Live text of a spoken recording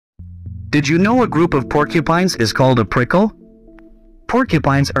Did you know a group of porcupines is called a prickle?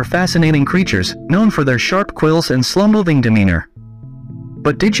 Porcupines are fascinating creatures, known for their sharp quills and slow-moving demeanor.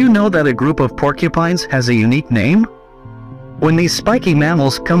 But did you know that a group of porcupines has a unique name? When these spiky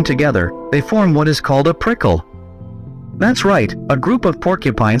mammals come together, they form what is called a prickle. That's right, a group of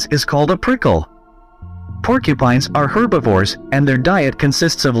porcupines is called a prickle. Porcupines are herbivores, and their diet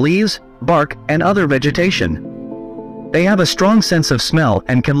consists of leaves, bark, and other vegetation. They have a strong sense of smell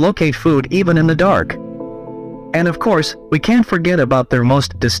and can locate food even in the dark. And of course, we can't forget about their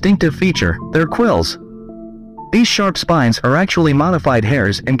most distinctive feature, their quills. These sharp spines are actually modified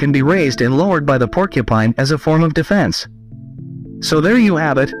hairs and can be raised and lowered by the porcupine as a form of defense. So there you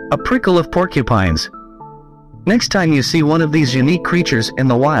have it, a prickle of porcupines. Next time you see one of these unique creatures in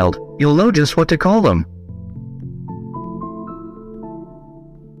the wild, you'll know just what to call them.